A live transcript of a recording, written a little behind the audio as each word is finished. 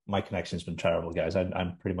My connection's been terrible, guys.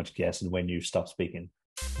 I'm pretty much guessing when you stop speaking.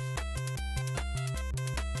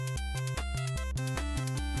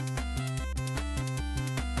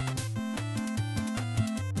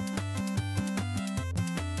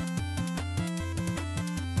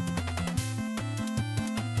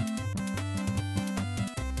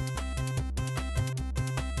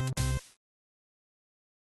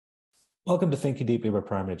 Welcome to Thinking Deeply About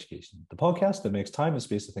Primary Education, the podcast that makes time and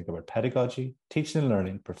space to think about pedagogy, teaching and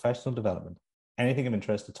learning, professional development, anything of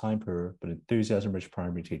interest to time-poor but enthusiasm-rich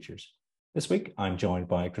primary teachers. This week, I'm joined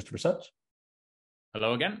by Christopher Such.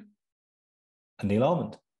 Hello again. And Neil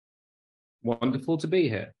Almond. Wonderful to be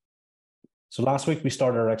here. So last week, we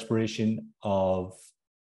started our exploration of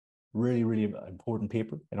really, really important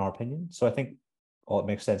paper, in our opinion. So I think all it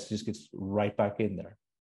makes sense to just get right back in there.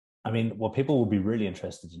 I mean, what people will be really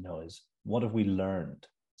interested to know is, what have we learned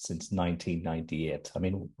since 1998? I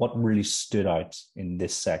mean, what really stood out in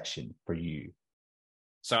this section for you?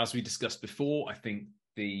 So as we discussed before, I think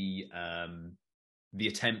the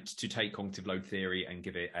attempt to take cognitive load theory and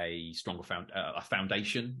give it a stronger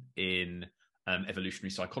foundation in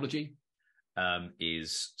evolutionary psychology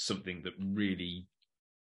is something that really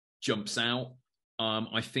jumps out.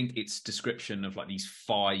 I think its description of like these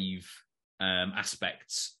five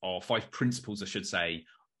aspects, or five principles, I should say,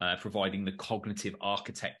 providing the cognitive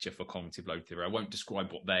architecture for cognitive load theory. I won't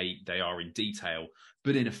describe what they are in detail,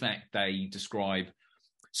 but in effect, they describe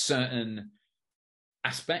certain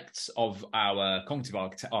aspects of our cognitive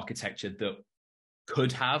architecture that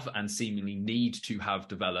could have and seemingly need to have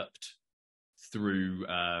developed through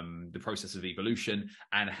the process of evolution,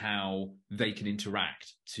 and how they can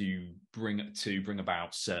interact to bring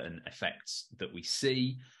about certain effects that we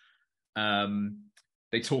see.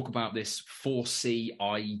 They talk about this 4C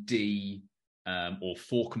ID or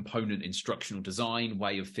 4-component instructional design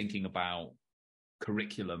way of thinking about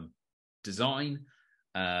curriculum design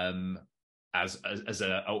as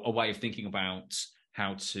a way of thinking about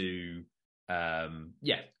how to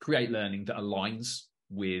create learning that aligns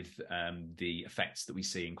with the effects that we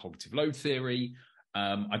see in cognitive load theory.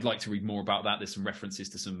 I'd like to read more about that. There's some references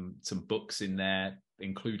to some books in there,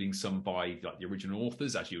 including some by like the original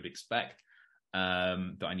authors, as you would expect,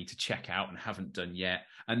 that I need to check out and haven't done yet.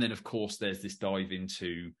 And then, of course, there's this dive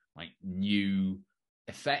into like new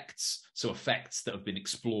effects, so effects that have been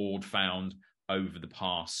explored, found over the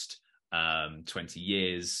past 20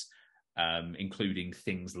 years, including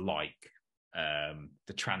things like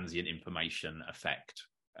the transient information effect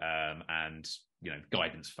and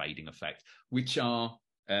guidance fading effect, which are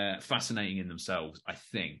fascinating in themselves, I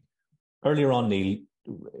think. Earlier on, Neil,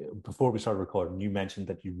 before we started recording, you mentioned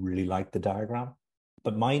that you really liked the diagram,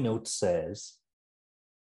 but my note says,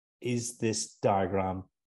 is this diagram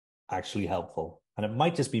actually helpful? And it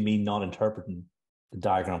might just be me not interpreting the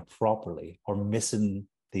diagram properly or missing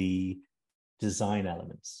the design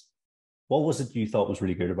elements. What was it you thought was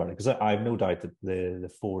really good about it? Because I have no doubt that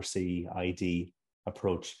the 4C ID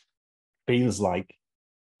approach feels like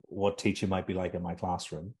what teaching might be like in my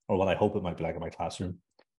classroom, or what I hope it might be like in my classroom.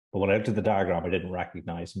 But when I looked at the diagram, I didn't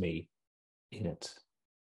recognize me in it.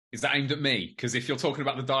 Is that aimed at me? Because if you're talking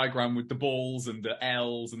about the diagram with the balls and the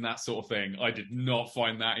L's and that sort of thing, I did not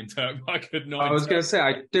find that I could not. I was going to say,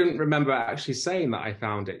 I don't remember actually saying that I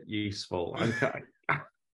found it useful.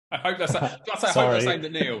 I hope that's aimed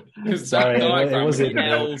at Neil. Because that diagram with the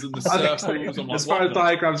L's and the circles. As far as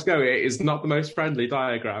diagrams go, it is not the most friendly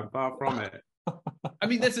diagram, far from it. I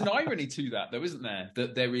mean, there's an irony to that, though, isn't there?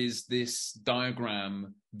 That there is this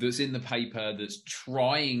diagram that's in the paper that's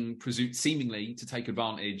trying, seemingly, to take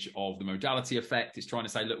advantage of the modality effect. It's trying to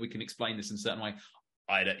say, look, we can explain this in a certain way.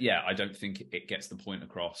 I don't think it gets the point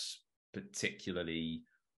across particularly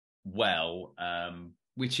well,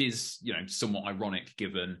 which is, somewhat ironic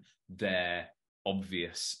given their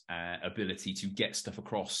obvious ability to get stuff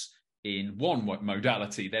across in one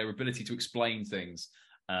modality. Their ability to explain things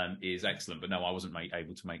is excellent, but no, I wasn't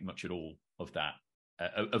able to make much at all of that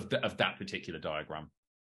of that particular diagram.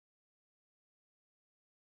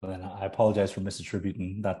 Well, then I apologize for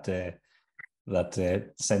misattributing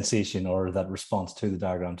that sensation or that response to the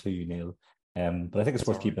diagram to you, Neil. But I think it's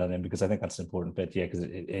worth keeping that in, because I think that's an important bit. Yeah, because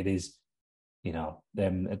it is,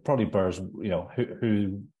 it probably bears,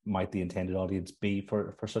 who might the intended audience be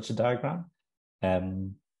for such a diagram.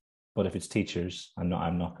 But if it's teachers, I'm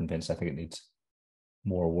not convinced. I think it needs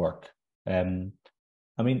more work.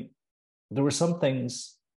 I mean, there were some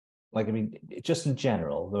things, like, I mean, just in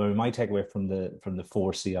general, though, my takeaway from the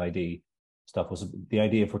 4CID stuff was the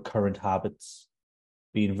idea of recurrent habits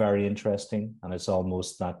being very interesting. And it's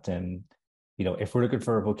almost that, if we're looking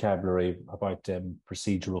for a vocabulary about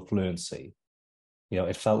procedural fluency,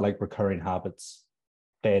 it felt like recurring habits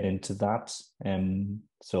fed into that.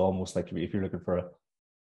 So almost like if you're looking for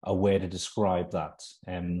a way to describe that,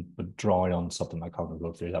 but drawing on something like cognitive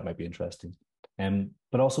load theory, that might be interesting.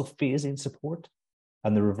 But also phasing support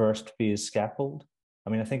and the reversed phase scaffold. I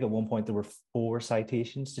mean, I think at one point there were 4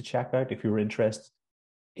 citations to check out if you were interested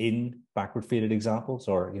in backward faded examples,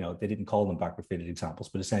 or they didn't call them backward faded examples,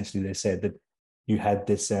 but essentially they said that you had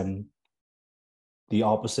this the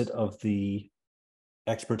opposite of the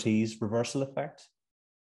expertise reversal effect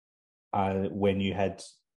when you had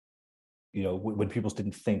when pupils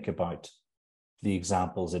didn't think about the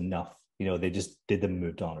examples enough, they just did them and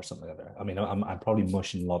moved on or something like that. I mean, I'm probably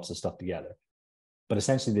mushing lots of stuff together, but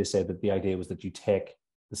essentially they said that the idea was that you take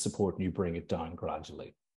the support and you bring it down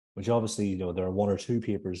gradually, which obviously, there are 1 or 2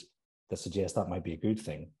 papers that suggest that might be a good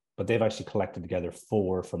thing, but they've actually collected together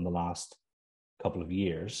 4 from the last couple of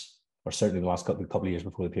years, or certainly the last couple of years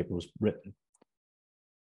before the paper was written.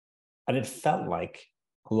 And it felt like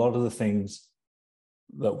a lot of the things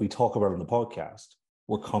that we talk about on the podcast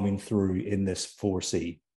were coming through in this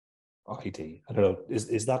 4C ID. I don't know,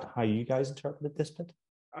 is that how you guys interpreted this bit?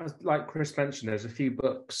 Like Chris mentioned, there's a few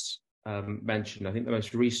books mentioned. I think the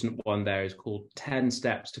most recent one there is called 10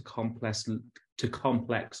 Steps to Complex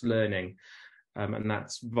Learning. And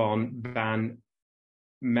that's Van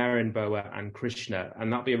Merenboer and Krishna.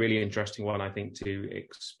 And that'll be a really interesting one, I think, to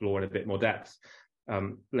explore in a bit more depth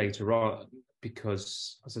later on,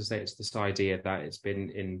 because, as I say, it's this idea that it's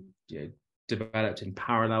been developed in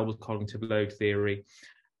parallel with cognitive load theory.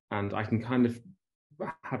 And I can kind of,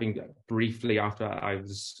 having briefly, after I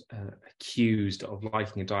was accused of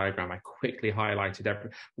liking a diagram, I quickly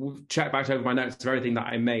highlighted checked back over my notes of everything that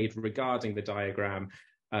I made regarding the diagram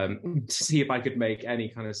to see if I could make any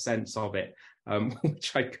kind of sense of it,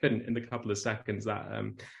 which I couldn't in the couple of seconds that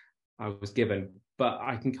I was given. But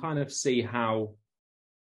I can kind of see how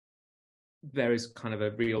there is kind of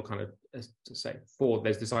a real kind of,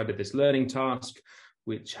 there's decided this learning task,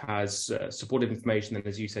 which has supportive information. And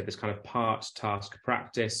as you said, this kind of part task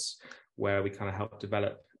practice, where we kind of help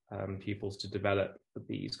develop pupils to develop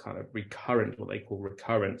these kind of recurrent, what they call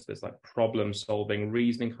recurrent, there's like problem solving,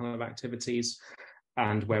 reasoning kind of activities,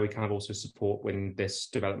 and where we kind of also support when this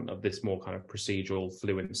development of this more kind of procedural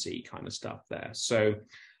fluency kind of stuff there. So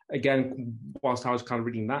again, whilst I was kind of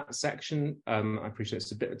reading that section, I appreciate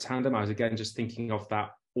it's a bit of tandem. I was again just thinking of that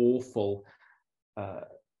awful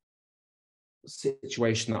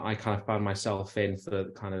situation that I kind of found myself in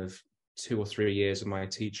for kind of 2 or 3 years of my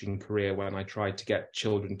teaching career, when I tried to get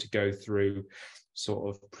children to go through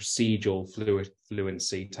sort of procedural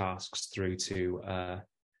fluency tasks through to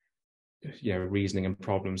reasoning and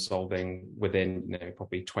problem solving within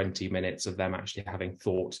probably 20 minutes of them actually having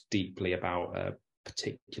thought deeply about a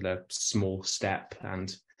particular small step,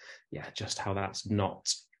 and just how that's not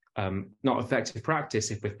effective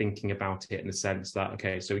practice if we're thinking about it in the sense that,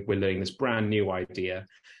 okay, so we're learning this brand new idea,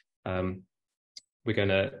 we're going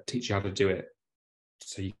to teach you how to do it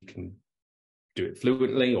so you can do it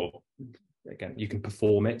fluently, or again you can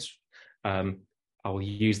perform it. I'll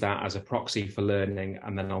use that as a proxy for learning,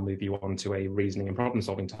 and then I'll move you on to a reasoning and problem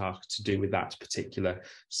solving task to do with that particular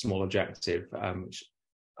small objective, which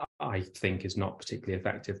I think is not particularly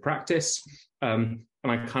effective practice. And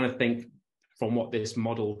I kind of think, from what this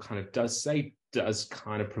model kind of does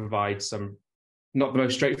kind of provide some, not the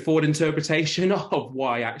most straightforward interpretation of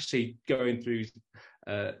why actually going through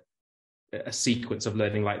a sequence of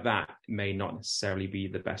learning like that may not necessarily be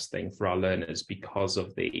the best thing for our learners, because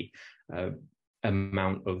of the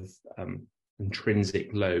amount of intrinsic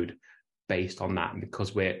load based on that, and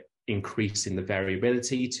because we're increasing the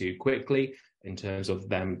variability too quickly in terms of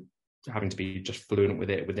them having to be just fluent with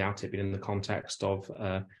it without it being in the context of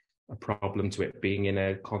a problem, to it being in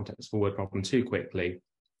a context for word problem too quickly.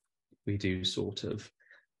 We do sort of,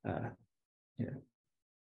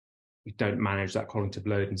 we don't manage that cognitive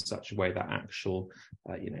load in such a way that actual,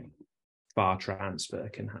 far transfer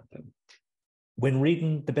can happen. When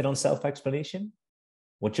reading the bit on self-explanation,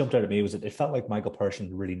 what jumped out at me was that it felt like Michael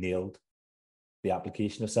Persson really nailed the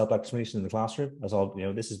application of self-explanation in the classroom. As all,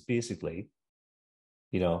 this is basically,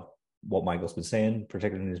 what Michael's been saying,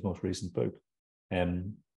 particularly in his most recent book.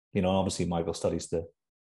 Obviously Michael studies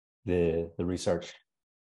the research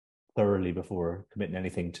thoroughly before committing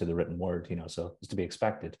anything to the written word, so it's to be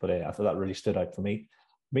expected. But I thought that really stood out for me.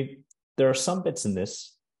 I mean, there are some bits in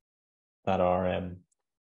this that are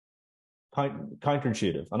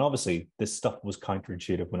counterintuitive, and obviously this stuff was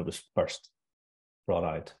counterintuitive when it was first brought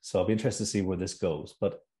out, so I'll be interested to see where this goes.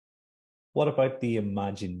 But what about the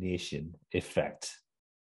imagination effect?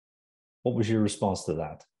 What was your response to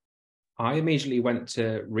that? I immediately went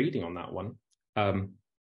to reading on that one. and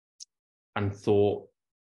thought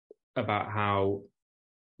about how,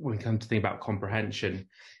 when we come to think about comprehension,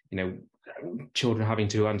 children having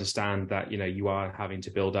to understand that, you are having to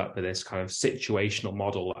build up with this kind of situational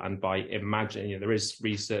model. And by imagining, there is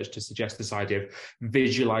research to suggest this idea of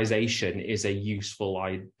visualization is a useful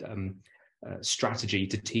strategy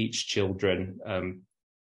to teach children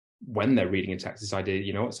when they're reading a text. This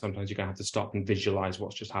idea, sometimes you're going to have to stop and visualize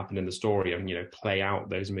what's just happened in the story and, play out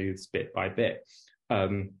those moves bit by bit.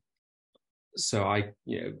 So I,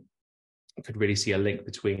 could really see a link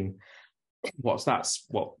between what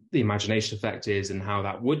the imagination effect is and how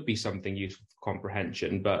that would be something useful for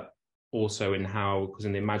comprehension, but also in how, because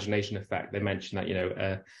in the imagination effect, they mention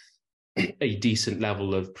that, a decent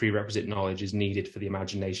level of prerequisite knowledge is needed for the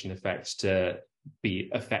imagination effect to be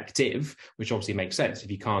effective, which obviously makes sense. If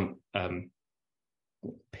you can't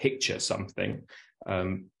picture something,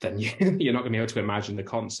 then you're not going to be able to imagine the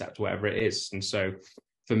concept, whatever it is. And so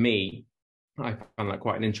for me, I found that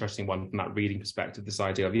quite an interesting one from that reading perspective, this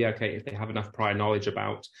idea of, if they have enough prior knowledge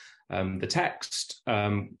about the text,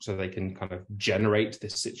 so they can kind of generate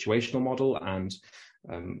this situational model. And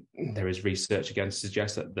there is research again to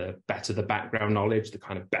suggest that the better the background knowledge, the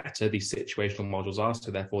kind of better these situational models are.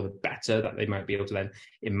 So therefore, the better that they might be able to then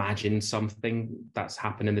imagine something that's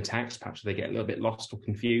happened in the text. Perhaps they get a little bit lost or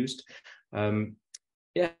confused. I'm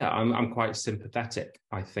quite sympathetic,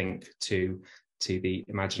 I think, to the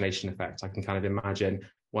imagination effect. I can kind of imagine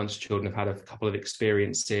once children have had a couple of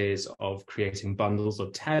experiences of creating bundles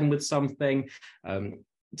of 10 with something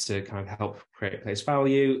to kind of help create place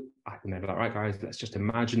value, I can then be like, right, guys, let's just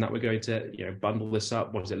imagine that we're going to, bundle this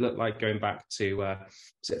up. What does it look like? Going back to,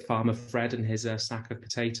 was it Farmer Fred and his sack of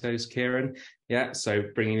potatoes, Kieran? Yeah, so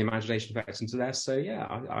bringing the imagination effect into there. So yeah,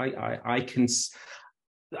 I can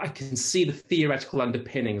see the theoretical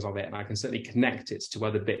underpinnings of it, and I can certainly connect it to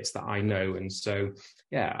other bits that I know. And so,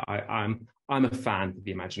 yeah, I'm a fan of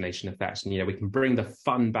the imagination effect. And, we can bring the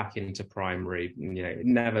fun back into primary.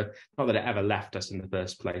 Not that it ever left us in the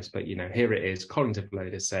first place, but, here it is. Cognitive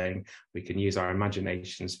load is saying we can use our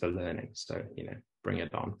imaginations for learning. So, bring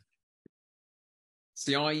it on.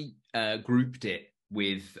 See, I grouped it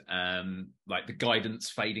with like the guidance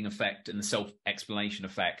fading effect and the self-explanation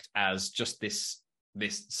effect as just this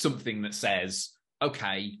something that says,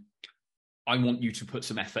 okay, I want you to put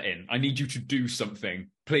some effort in. I need you to do something.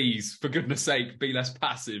 Please, for goodness sake, be less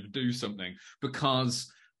passive, do something. Because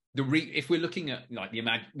if we're looking at like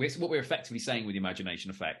what we're effectively saying with the imagination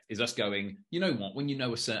effect is us going, you know what, when you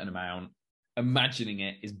know a certain amount, imagining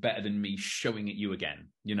it is better than me showing it you again.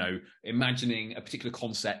 Imagining a particular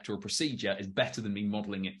concept or a procedure is better than me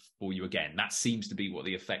modeling it for you again. That seems to be what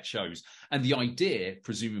the effect shows. And the idea,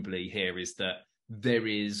 presumably here, is that there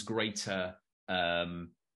is greater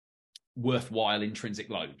worthwhile intrinsic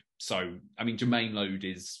load. So, I mean, domain load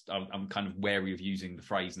is, I'm kind of wary of using the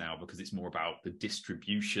phrase now because it's more about the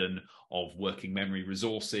distribution of working memory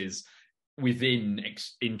resources within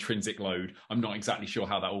intrinsic load. I'm not exactly sure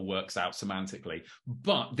how that all works out semantically,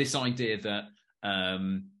 but this idea that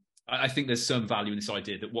I think there's some value in this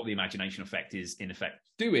idea that what the imagination effect is in effect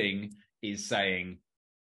doing is saying,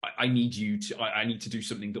 I need to do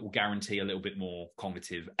something that will guarantee a little bit more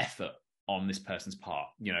cognitive effort on this person's part,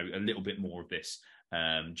 a little bit more of this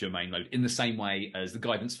domain load, in the same way as the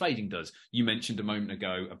guidance fading does. You mentioned a moment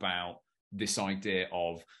ago about this idea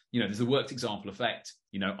of, there's a worked example effect.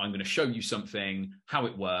 I'm going to show you something, how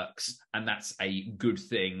it works, and that's a good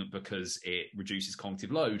thing because it reduces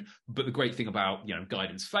cognitive load. But the great thing about,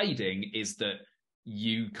 guidance fading is that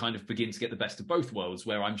you kind of begin to get the best of both worlds,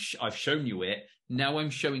 where I've shown you it, now I'm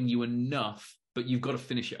showing you enough, but you've got to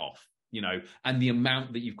finish it off, and the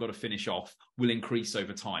amount that you've got to finish off will increase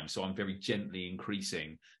over time. So I'm very gently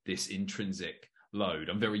increasing this intrinsic load.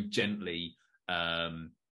 I'm very gently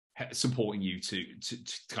supporting you to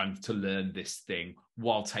kind of to learn this thing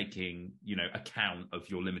while taking, account of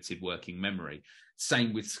your limited working memory.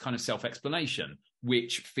 Same with kind of self-explanation,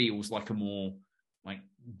 which feels like a more like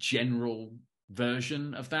general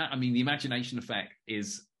version of that. I mean, the imagination effect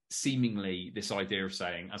is seemingly this idea of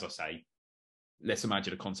saying, as I say, let's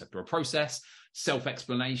imagine a concept or a process.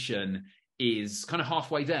 Self-explanation is kind of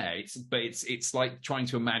halfway there. It's like trying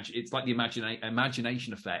to imagine. It's like the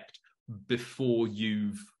imagination effect before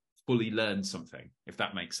you've fully learned something, if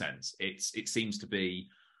that makes sense. It seems to be,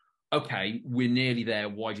 okay, we're nearly there.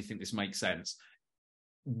 Why do you think this makes sense?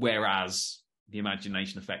 Whereas the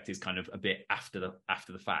imagination effect is kind of a bit after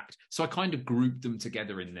the fact. So I kind of grouped them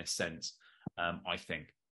together in this sense, I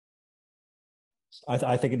think.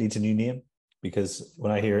 I think it needs a new name, because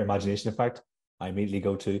when I hear imagination effect, I immediately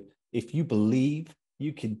go to, if you believe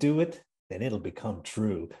you can do it, then it'll become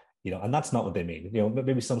true. and that's not what they mean.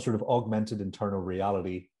 Maybe some sort of augmented internal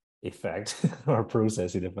reality effect or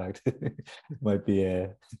processing effect might be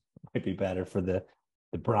better for the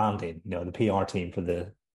branding. The PR team for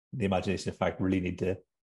the imagination effect really need to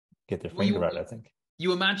get their finger out, I think.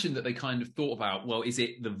 You imagine that they kind of thought about, well, is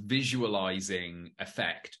it the visualizing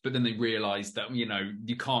effect? But then they realized that,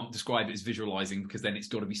 you can't describe it as visualizing because then it's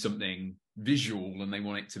got to be something visual, and they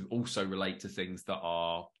want it to also relate to things that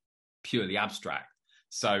are purely abstract.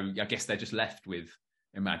 So I guess they're just left with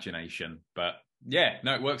imagination. But yeah,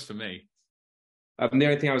 no, it works for me. The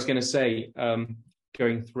only thing I was going to say,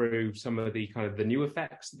 going through some of the kind of the new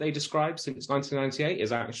effects that they described since 1998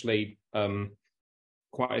 is actually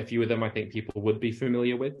quite a few of them I think people would be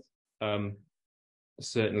familiar with.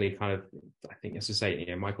 Certainly kind of, I think, as I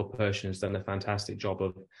say, Michael Persson has done a fantastic job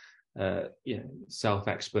of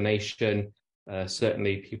self-explanation.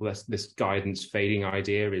 Certainly people, this guidance fading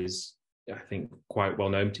idea is, I think, quite well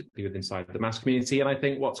known, particularly within inside the maths community. And I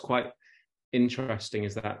think what's quite interesting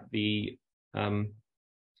is that it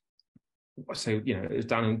was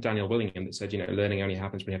Daniel Willingham that said, learning only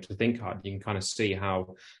happens when you have to think hard. You can kind of see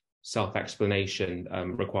how self-explanation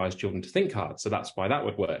requires children to think hard, so that's why that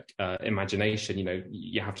would work. Imagination,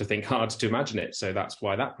 you have to think hard to imagine it, so that's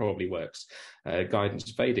why that probably works.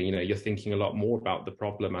 Guidance fading, you're thinking a lot more about the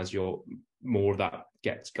problem as more of that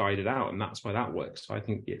gets guided out, and that's why that works. So I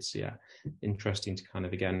think it's interesting to kind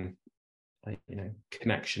of, again,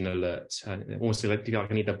 connection alert. Almost like I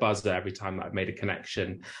need a buzzer every time that I've made a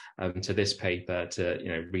connection to this paper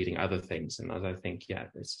to reading other things. And as I think,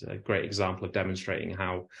 it's a great example of demonstrating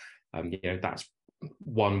how that's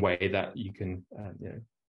one way that you can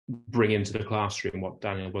bring into the classroom what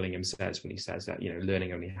Daniel Willingham says when he says that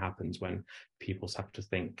learning only happens when pupils have to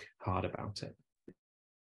think hard about it.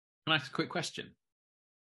 Can I ask a quick question?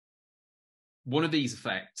 One of these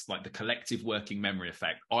effects, like the collective working memory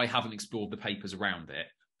effect, I haven't explored the papers around it,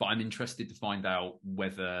 but I'm interested to find out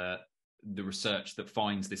whether the research that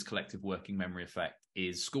finds this collective working memory effect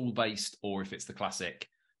is school-based or if it's the classic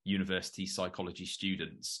university psychology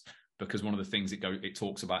students. Because one of the things it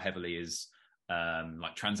talks about heavily is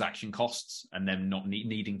like transaction costs and them not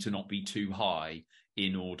needing to not be too high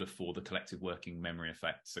in order for the collective working memory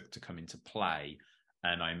effect to come into play.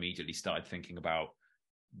 And I immediately started thinking about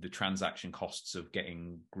the transaction costs of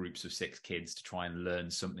getting groups of 6 kids to try and learn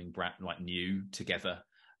something new together,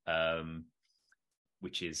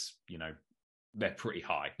 which is, they're pretty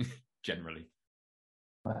high generally.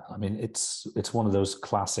 I mean, it's one of those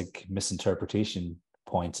classic misinterpretation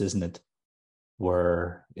points, isn't it?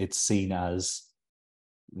 Where it's seen as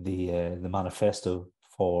the manifesto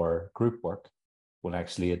for group work, when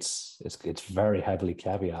actually it's very heavily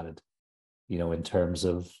caveated, in terms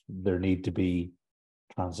of there need to be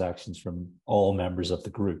transactions from all members of the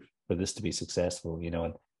group for this to be successful,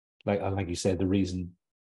 and like you said, the reason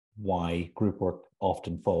why group work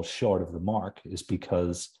often falls short of the mark is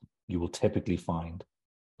because you will typically find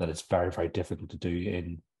that it's very, very difficult to do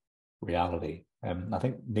in reality. I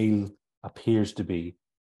think Neil appears to be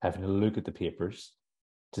having a look at the papers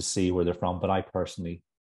to see where they're from, but I personally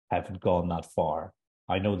haven't gone that far.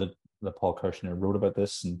 I know that Paul Kirshner wrote about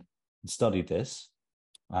this and studied this,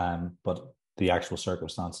 but the actual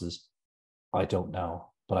circumstances, I don't know.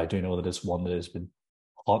 But I do know that it's one that has been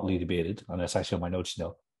hotly debated, and it's actually on my notes,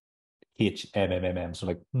 HMMM,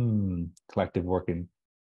 so collective working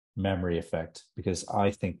memory effect, because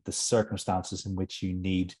I think the circumstances in which you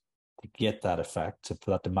need to get that effect,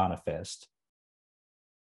 for that to manifest,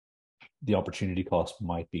 the opportunity cost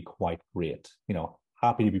might be quite great.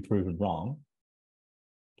 Happy to be proven wrong,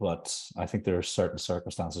 but I think there are certain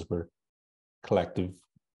circumstances where collective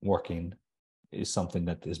working is something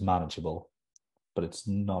that is manageable, but it's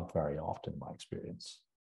not very often in my experience.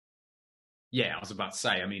 Yeah, I was about to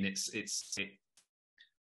say, I mean, it's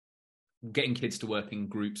getting kids to work in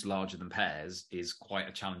groups larger than pairs is quite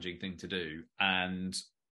a challenging thing to do. And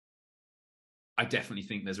I definitely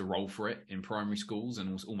think there's a role for it in primary schools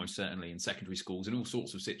and almost certainly in secondary schools in all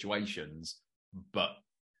sorts of situations. But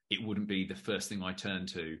it wouldn't be the first thing I turn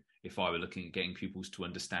to if I were looking at getting pupils to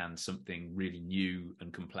understand something really new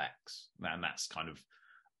and complex. And that's kind of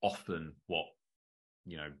often what,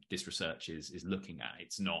 this research is looking at.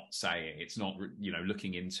 It's not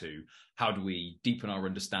looking into how do we deepen our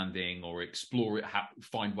understanding or explore it,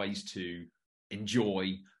 find ways to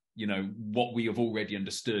enjoy, what we have already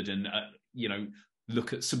understood and,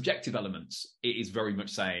 look at subjective elements. It is very much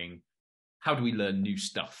saying, how do we learn new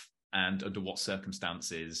stuff and under what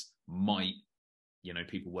circumstances might,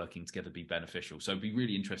 people working together be beneficial? So I'd be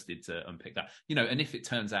really interested to unpick that, and if it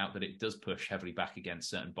turns out that it does push heavily back against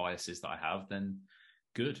certain biases that I have, then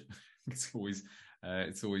good. It's always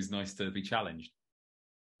It's always nice to be challenged.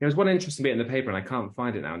 There was one interesting bit in the paper, and I can't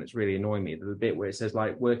find it now, and it's really annoying me. The bit where it says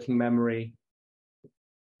like working memory,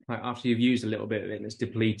 like after you've used a little bit of it and it's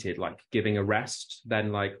depleted, like giving a rest,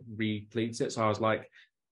 then like repletes it. So I was like,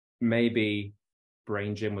 maybe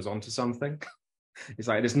Brain Gym was onto something. It's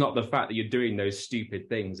like, it's not the fact that you're doing those stupid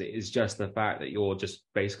things. It is just the fact that you're just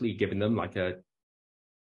basically giving them like a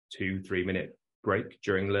 2-3 minute break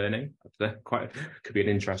during learning. Could be an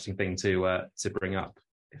interesting thing to bring up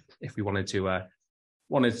if we wanted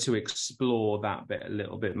to explore that bit a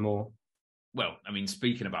little bit more. Well, I mean,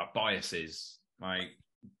 speaking about biases, like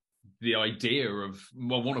the idea of,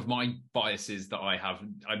 well, one of my biases that I have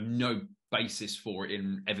no basis for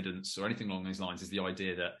in evidence or anything along those lines is the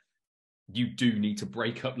idea that you do need to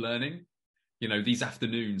break up learning. You know, these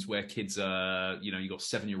afternoons where kids are, you know, you got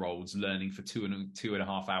 7-year-olds learning for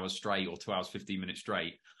 2.5 hours straight or 2 hours, 15 minutes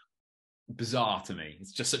straight. Bizarre to me.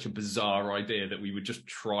 It's just such a bizarre idea that we would just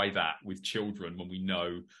try that with children when we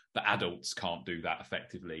know that adults can't do that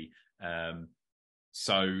effectively.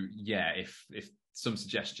 So yeah, if some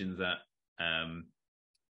suggestions that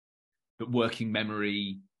that working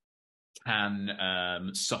memory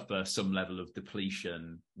can suffer some level of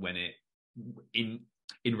depletion when it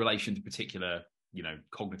in relation to particular, you know,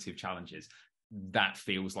 cognitive challenges, that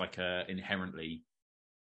feels like a inherently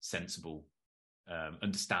sensible,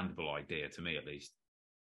 understandable idea to me, at least.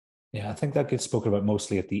 Yeah, I think that gets spoken about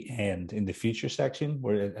mostly at the end in the future section,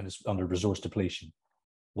 and it's under resource depletion.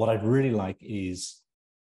 What I'd really like is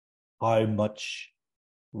how much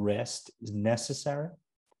rest is necessary.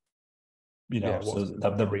 You know, so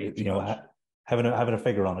that you know, having a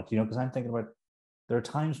figure on it. You know, because I'm thinking about, there are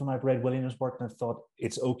times when I've read Williams' work and I've thought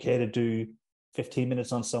it's okay to do 15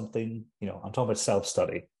 minutes on something. You know, I'm talking about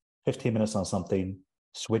self-study. 15 minutes on something,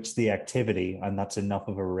 switch the activity, and that's enough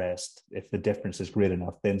of a rest. If the difference is great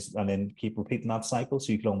enough, then keep repeating that cycle.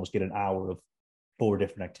 So you can almost get an hour of 4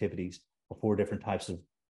 different activities or 4 different types of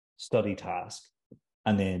study tasks,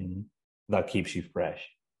 and then that keeps you fresh.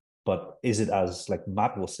 But is it, as like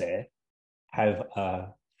Matt will say, have a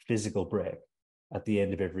physical break at the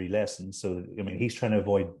end of every lesson? So, I mean, he's trying to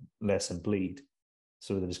avoid lesson bleed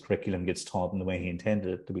so that his curriculum gets taught in the way he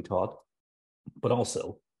intended it to be taught. But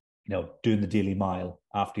also, you know, doing the daily mile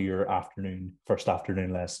after your first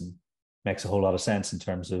afternoon lesson makes a whole lot of sense in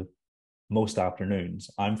terms of most afternoons,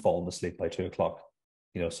 I'm falling asleep by 2:00.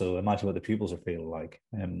 You know, so imagine what the pupils are feeling like.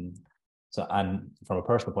 So, and from a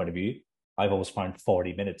personal point of view, I've always found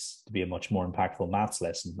 40 minutes to be a much more impactful maths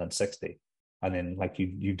lesson than 60. And then, like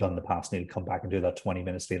you've done in the past, need to come back and do that 20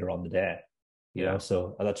 minutes later on the day. You know,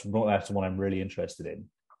 so that's what I'm really interested in.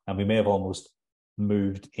 And we may have almost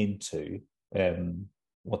moved into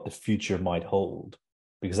what the future might hold,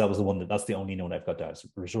 because that's the only note I've got down. So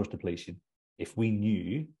resource depletion. If we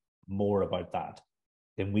knew more about that,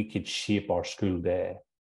 then we could shape our school day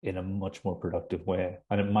in a much more productive way.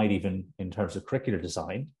 And it might even, in terms of curricular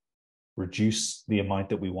design, reduce the amount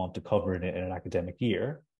that we want to cover in an academic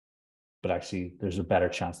year. But actually, there's a better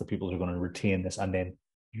chance that people are going to retain this and then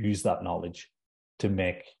use that knowledge to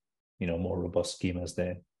make, you know, more robust scheme as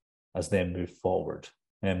they move forward.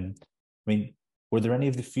 I mean, were there any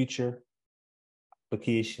of the future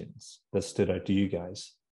applications that stood out to you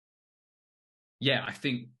guys? Yeah, I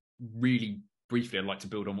think really briefly, I'd like to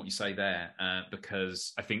build on what you say there,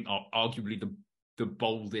 because I think arguably the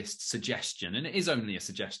boldest suggestion, and it is only a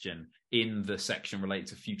suggestion in the section related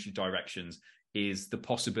to future directions, is the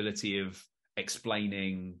possibility of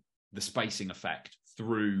explaining the spacing effect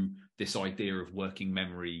through this idea of working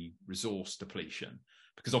memory resource depletion.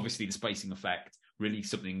 Because obviously the spacing effect, really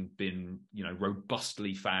something been, you know,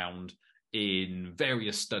 robustly found in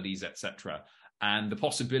various studies, etc. And the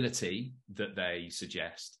possibility that they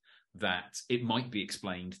suggest that it might be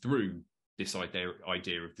explained through this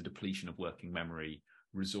idea of the depletion of working memory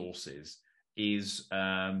resources is,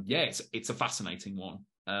 it's a fascinating one.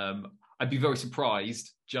 I'd be very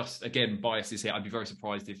surprised, just again, biases here, I'd be very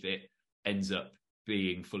surprised if it ends up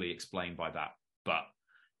being fully explained by that. But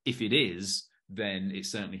if it is, then it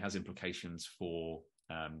certainly has implications for,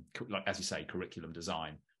 like as you say, curriculum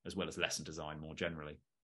design, as well as lesson design more generally.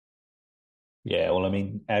 Yeah, well, I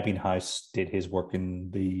mean, Ebbinghaus did his work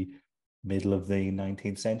in the middle of the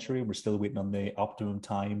 19th century. We're still waiting on the optimum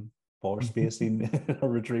time for spacing or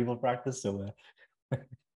retrieval practice. So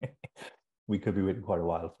we could be waiting quite a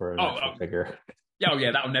while for an actual figure.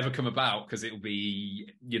 Yeah, that'll never come about because it'll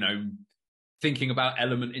be, you know, thinking about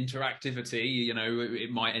element interactivity, you know,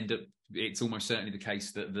 it might end up, it's almost certainly the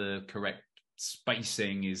case that the correct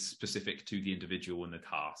spacing is specific to the individual and the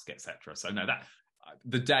task, etc. So no, that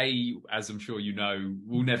the day, as I'm sure you know,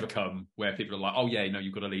 will never come where people are like, oh yeah, no,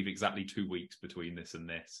 you've got to leave exactly 2 weeks between this and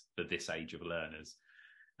this for this age of learners.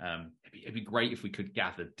 It'd be great if we could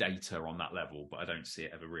gather data on that level, but I don't see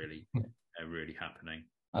it ever really happening.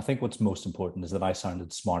 I think what's most important is that I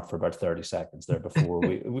sounded smart for about 30 seconds there before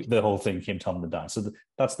the whole thing came tumbling down. So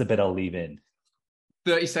that's the bit I'll leave in.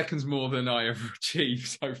 30 seconds more than I ever achieved,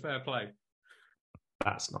 so fair play.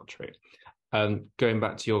 That's not true. Going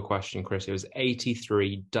back to your question, Chris, it was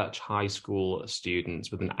 83 Dutch high school students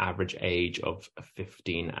with an average age of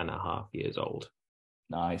 15 and a half years old.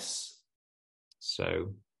 Nice.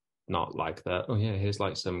 So not like that, oh yeah, here's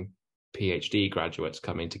like some PhD graduates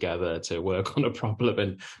coming together to work on a problem,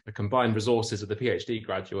 and the combined resources of the PhD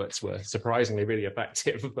graduates were surprisingly really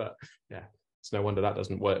effective. But yeah, it's no wonder that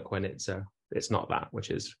doesn't work when it's not that, which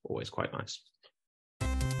is always quite nice.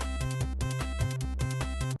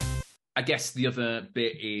 I guess the other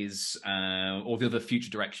bit is, or the other future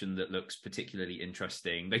direction that looks particularly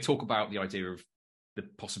interesting. They talk about the idea of the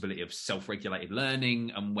possibility of self-regulated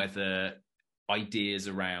learning and whether ideas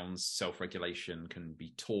around self-regulation can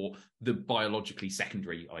be taught, the biologically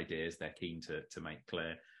secondary ideas they're keen to make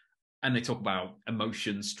clear. And they talk about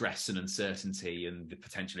emotion, stress and uncertainty and the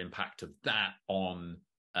potential impact of that on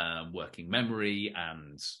working memory,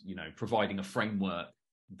 and, you know, providing a framework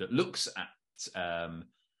that looks at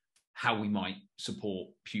how we might support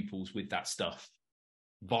pupils with that stuff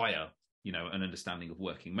via, you know, an understanding of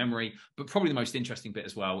working memory. But probably the most interesting bit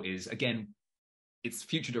as well is, again, it's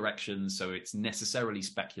future directions, so it's necessarily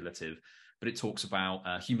speculative, but it talks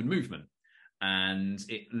about human movement, and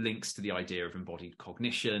it links to the idea of embodied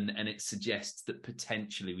cognition, and it suggests that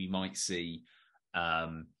potentially we might see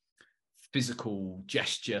physical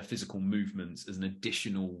gesture, physical movements as an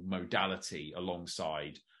additional modality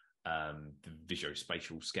alongside the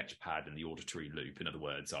visuospatial sketchpad and the auditory loop. In other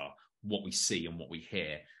words, are what we see and what we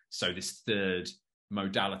hear. So this third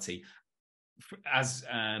modality, as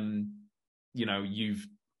you know, you've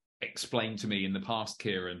explained to me in the past,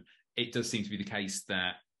 Kieran, it does seem to be the case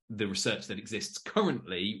that the research that exists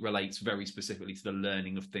currently relates very specifically to the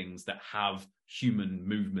learning of things that have human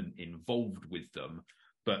movement involved with them,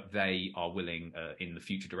 but they are willing in the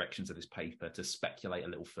future directions of this paper to speculate a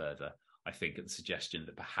little further, I think, at the suggestion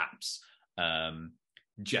that perhaps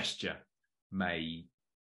gesture may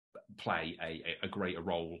play a greater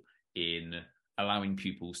role in allowing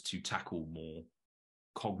pupils to tackle more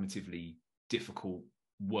cognitively difficult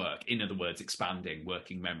work. In other words, expanding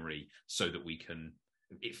working memory so that we can,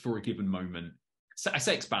 for a given moment, so I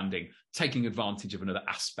say expanding, taking advantage of another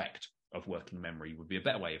aspect of working memory would be a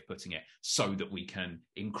better way of putting it, so that we can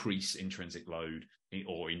increase intrinsic load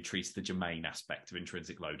or increase the germane aspect of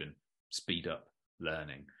intrinsic load and speed up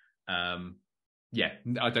learning. Yeah,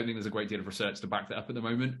 I don't think there's a great deal of research to back that up at the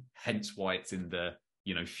moment, hence why it's in the,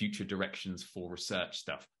 you know, future directions for research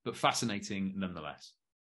stuff, but fascinating nonetheless.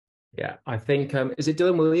 Yeah, I think, is it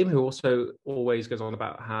Dylan William who also always goes on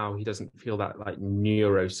about how he doesn't feel that like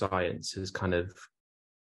neuroscience is kind of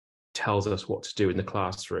tells us what to do in the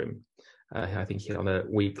classroom. I think on a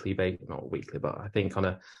weekly basis, not weekly, but I think on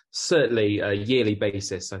a certainly a yearly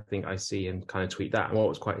basis, I think I see him kind of tweet that. And what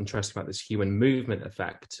was quite interesting about this human movement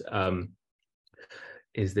effect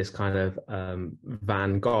is this kind of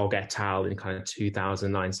Van Gogh et al. In kind of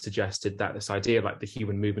 2009 suggested that this idea of like the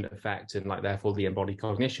human movement effect and like therefore the embodied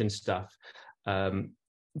cognition stuff,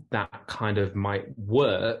 that kind of might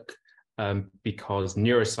work because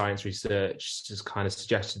neuroscience research has kind of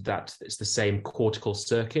suggested that it's the same cortical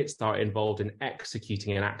circuits that are involved in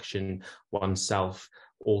executing an action oneself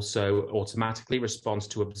also automatically responds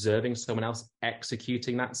to observing someone else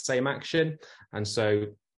executing that same action. And so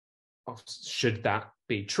should that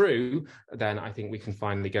be true, then I think we can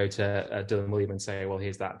finally go to Dylan William and say, well,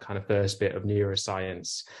 here's that kind of first bit of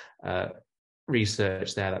neuroscience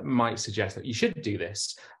research there that might suggest that you should do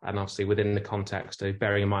this. And obviously within the context of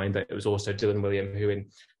bearing in mind that it was also Dylan William who in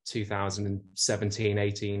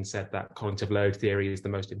 2017-18 said that cognitive load theory is the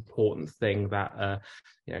most important thing that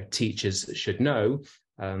you know, teachers should know.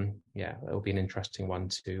 Yeah, it'll be an interesting one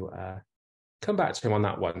to come back to him on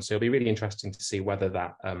that one. So it'll be really interesting to see whether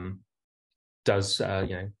that does you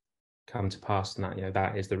know, come to pass, and that, you know,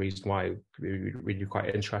 that is the reason why it would be really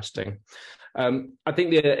quite interesting. I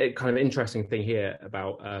think the kind of interesting thing here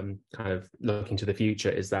about kind of looking to the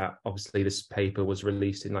future is that obviously this paper was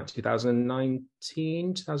released in like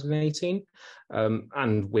 2019, 2018,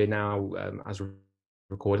 and we're now as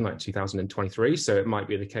recording like 2023, so it might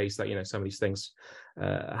be the case that, you know, some of these things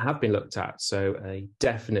have been looked at. So a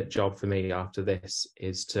definite job for me after this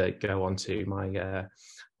is to go on to my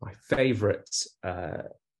my favorite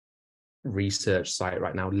research site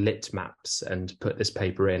right now, Litmaps, and put this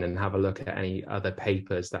paper in and have a look at any other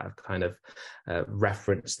papers that have kind of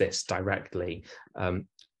referenced this directly,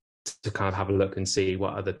 to kind of have a look and see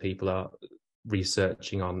what other people are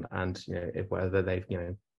researching on, and whether they've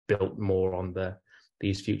built more on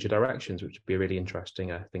these future directions, which would be a really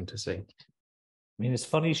interesting thing to see. I mean, it's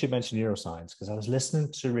funny you should mention neuroscience, because I was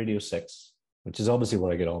listening to Radio 6, which is obviously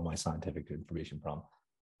where I get all my scientific information from.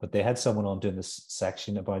 But they had someone on doing this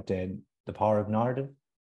section about the power of narrative,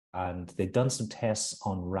 and they'd done some tests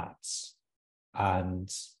on rats. And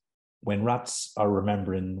when rats are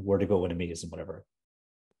remembering where to go in a maze and whatever,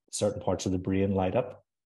 certain parts of the brain light up.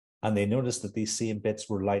 And they noticed that these same bits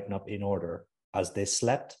were lighting up in order as they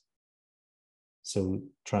slept. So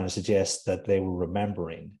trying to suggest that they were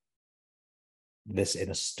remembering this in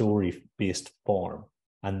a story-based form.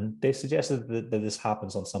 And they suggested that this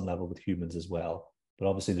happens on some level with humans as well. But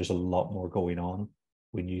obviously there's a lot more going on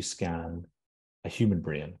when you scan a human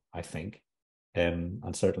brain, I think. And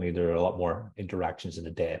certainly there are a lot more interactions in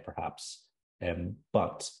a day, perhaps.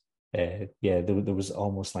 But there was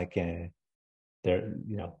almost like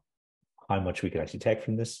how much we could actually take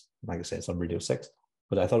from this. Like I said, it's on Radio 6.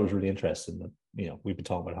 But I thought it was really interesting that, we've been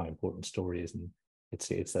talking about how important story is, and it's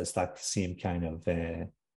that same kind of,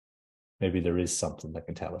 maybe there is something that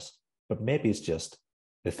can tell us. But maybe it's just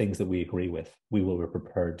the things that we agree with, we will be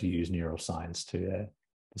prepared to use neuroscience to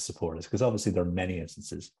support us. Because obviously there are many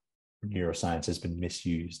instances where neuroscience has been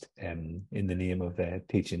misused in the name of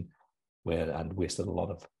teaching, and wasted a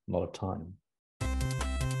lot of time.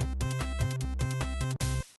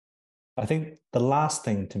 I think the last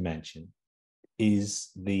thing to mention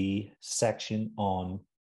is the section on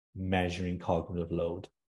measuring cognitive load.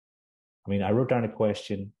 I mean, I wrote down a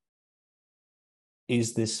question: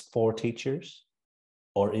 is this for teachers,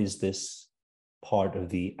 or is this part of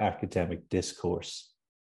the academic discourse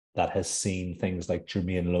that has seen things like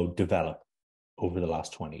germane load develop over the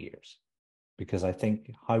last 20 years? Because I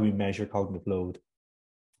think how we measure cognitive load,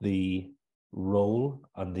 the role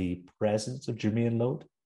and the presence of germane load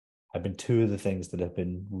have been two of the things that have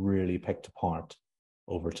been really picked apart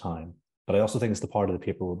over time. But I also think it's the part of the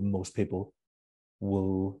paper where most people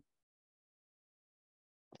will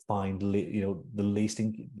find the least,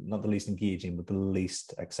 not the least engaging, but the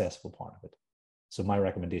least accessible part of it. So my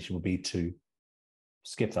recommendation would be to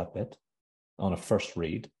skip that bit on a first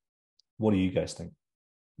read. What do you guys think?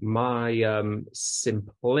 My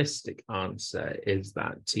simplistic answer is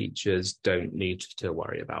that teachers don't need to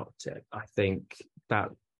worry about it. I think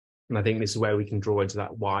this is where we can draw into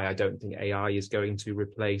that why I don't think AI is going to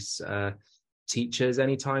replace teachers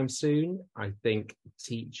anytime soon. I think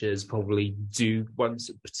teachers probably do,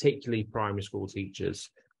 particularly primary school teachers,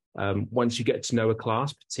 once you get to know a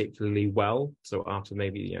class particularly well, so after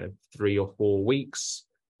maybe 3 or 4 weeks,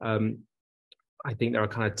 I think there are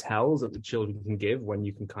kind of tells that the children can give when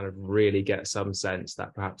you can kind of really get some sense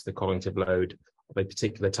that perhaps the cognitive load of a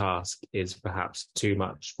particular task is perhaps too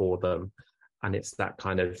much for them. And it's that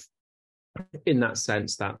kind of, in that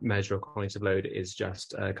sense, that measure of cognitive load is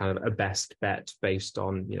just kind of a best bet based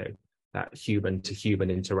on, that human to human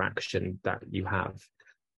interaction that you have,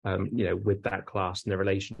 with that class and the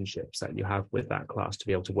relationships that you have with that class, to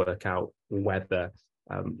be able to work out whether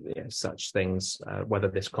such things, whether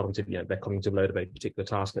this cognitive, their cognitive load of a particular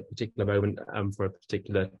task at a particular moment for a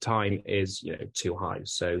particular time is, too high.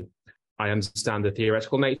 So I understand the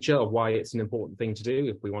theoretical nature of why it's an important thing to do.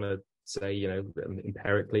 If we want to say,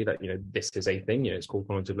 empirically that, this is a thing, it's called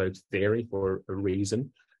cognitive load theory for a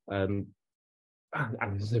reason. And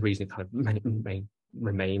the reason it kind of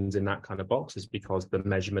remains in that kind of box is because the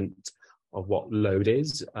measurement of what load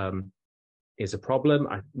is a problem.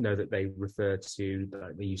 I know that they refer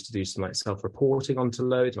to, they used to do some like self-reporting onto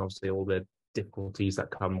load, and obviously all the difficulties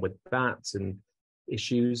that come with that and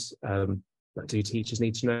issues. But do teachers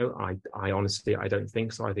need to know? I honestly, I don't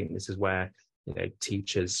think so. I think this is where,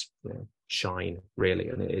 teachers shine, really.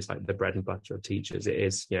 And it is like the bread and butter of teachers. It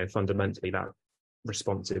is, fundamentally that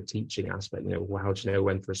responsive teaching aspect. How do you know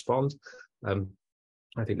when to respond?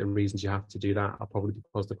 I think the reasons you have to do that are probably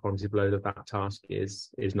because the cognitive load of that task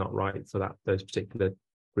is not right for those particular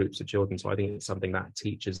groups of children. So I think it's something that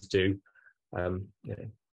teachers do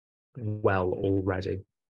well already.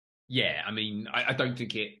 Yeah, I mean, I don't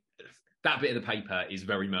think that bit of the paper is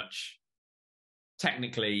very much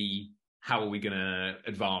technically how are we going to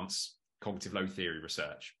advance cognitive load theory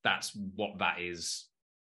research. That's what that is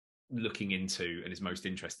looking into and is most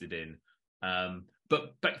interested in.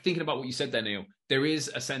 But thinking about what you said there, Neil, there is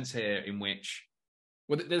a sense here in which,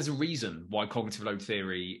 there's a reason why cognitive load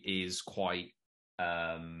theory is quite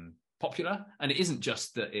popular. And it isn't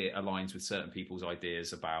just that it aligns with certain people's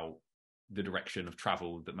ideas about the direction of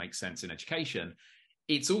travel that makes sense in education.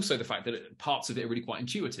 It's also the fact that parts of it are really quite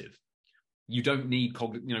intuitive. You don't need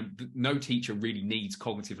no teacher really needs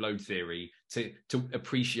cognitive load theory to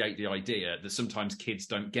appreciate the idea that sometimes kids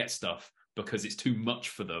don't get stuff because it's too much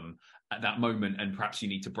for them at that moment, and perhaps you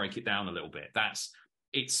need to break it down a little bit.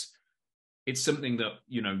 It's something that,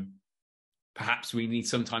 perhaps we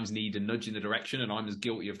sometimes need a nudge in the direction, and I'm as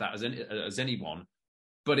guilty of that as anyone.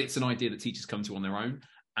 But it's an idea that teachers come to on their own,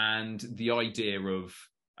 and the idea of,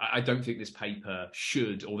 I don't think this paper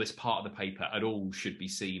should, or this part of the paper at all, should be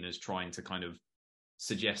seen as trying to kind of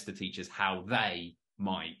suggest to teachers how they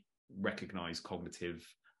might recognize cognitive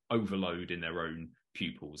overload in their own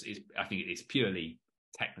pupils. I think it's purely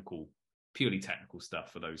technical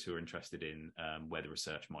stuff for those who are interested in where the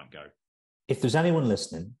research might go. If there's anyone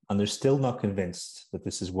listening and they're still not convinced that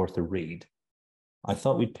this is worth a read, I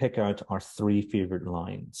thought we'd pick out our 3 favorite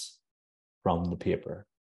lines from the paper.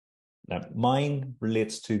 Now, mine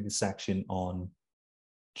relates to the section on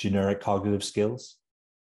generic cognitive skills,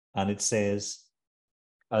 and it says,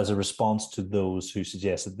 as a response to those who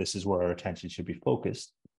suggest that this is where our attention should be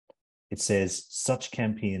focused, it says, such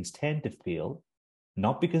campaigns tend to fail,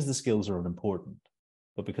 not because the skills are unimportant,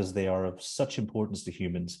 but because they are of such importance to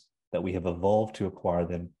humans that we have evolved to acquire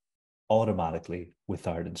them automatically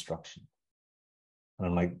without instruction. And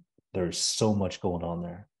I'm like, there's so much going on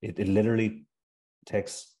there. It literally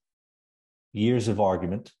takes years of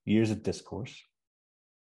argument, years of discourse,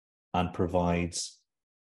 and provides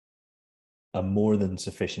a more than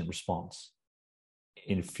sufficient response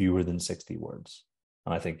in fewer than 60 words.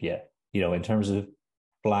 And I think, in terms of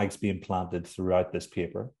flags being planted throughout this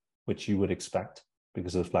paper, which you would expect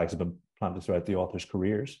because those flags have been planted throughout the authors'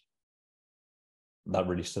 careers, that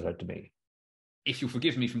really stood out to me. If you'll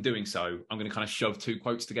forgive me from doing so, I'm going to kind of shove 2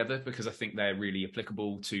 quotes together because I think they're really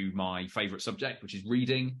applicable to my favourite subject, which is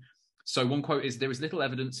reading. So one quote is, there is little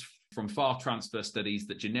evidence from far transfer studies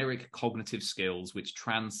that generic cognitive skills which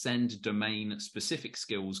transcend domain-specific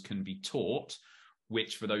skills can be taught,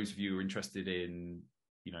 which for those of you who are interested in,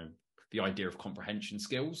 the idea of comprehension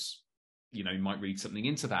skills, you might read something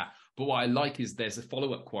into that. But what I like is there's a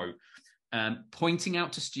follow-up quote, pointing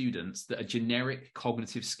out to students that a generic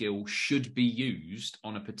cognitive skill should be used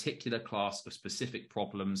on a particular class of specific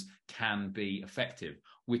problems can be effective,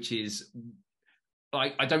 which is,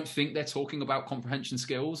 I don't think they're talking about comprehension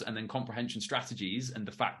skills and then comprehension strategies and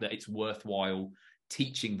the fact that it's worthwhile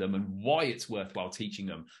teaching them and why it's worthwhile teaching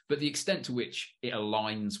them. But the extent to which it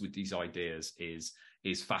aligns with these ideas is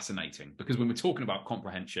fascinating, because when we're talking about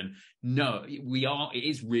comprehension, it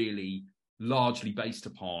is really largely based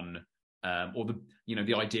upon or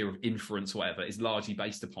the idea of inference or whatever is largely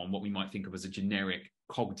based upon what we might think of as a generic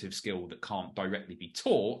cognitive skill that can't directly be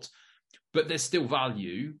taught, but there's still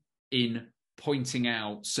value in pointing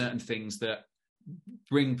out certain things that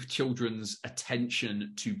bring children's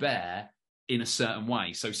attention to bear in a certain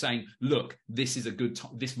way. So saying, look,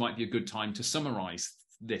 this might be a good time to summarize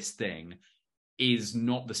this thing, is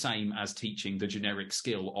not the same as teaching the generic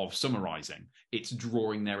skill of summarizing. It's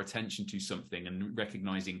drawing their attention to something and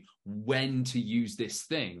recognizing when to use this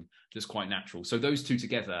thing, just quite natural. So those 2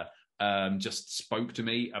 together just spoke to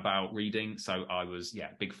me about reading. So I was, a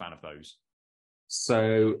big fan of those.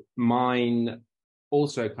 So mine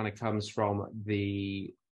also kind of comes from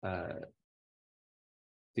the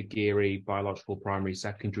Geary biological primary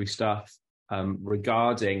secondary stuff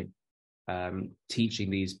regarding teaching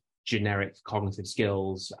these generic cognitive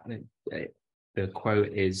skills. The quote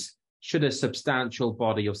is, should a substantial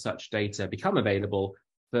body of such data become available,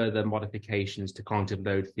 further modifications to cognitive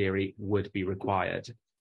load theory would be required.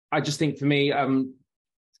 I just think for me,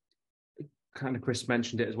 kind of Chris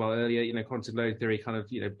mentioned it as well earlier, cognitive load theory kind of,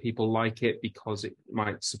 people like it because it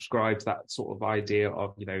might subscribe to that sort of idea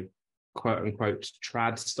of, quote unquote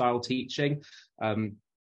trad style teaching.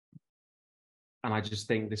 And I just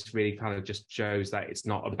think this really kind of just shows that it's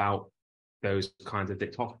not about those kinds of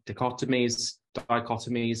dichotomies.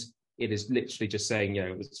 It is literally just saying,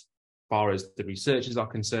 as far as the researchers are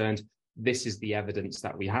concerned, this is the evidence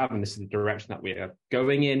that we have and this is the direction that we are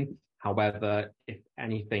going in. However, if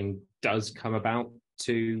anything does come about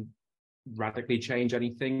to radically change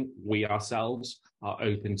anything, we ourselves are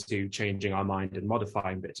open to changing our mind and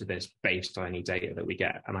modifying bits of this based on any data that we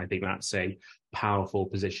get. And I think that's a powerful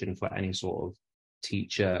position for any sort of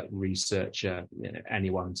teacher, researcher,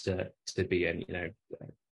 anyone to be in.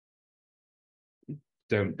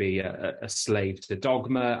 Don't be a slave to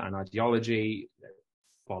dogma and ideology.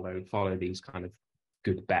 Follow these kind of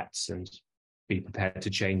good bets and be prepared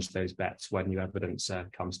to change those bets when new evidence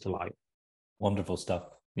comes to light. Wonderful stuff.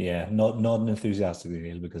 Yeah, not enthusiastically,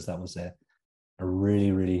 Neil, because that was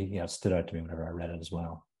really, really, stood out to me whenever I read it as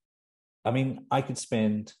well. I mean, I could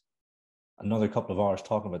spend another couple of hours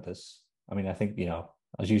talking about this. I mean, I think,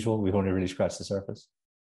 as usual, we've only really scratched the surface.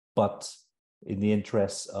 But in the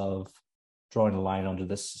interests of drawing a line under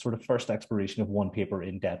this sort of first exploration of one paper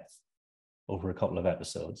in depth over a couple of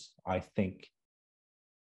episodes, I think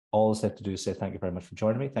all that's left to do is say thank you very much for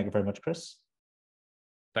joining me. Thank you very much, Chris.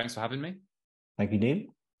 Thanks for having me. Thank you, Neil.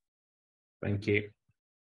 Thank you.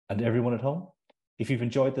 And everyone at home, if you've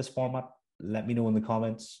enjoyed this format, let me know in the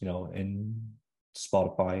comments, in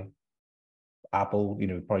Spotify, Apple,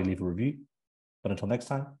 probably leave a review. But until next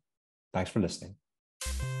time, thanks for listening.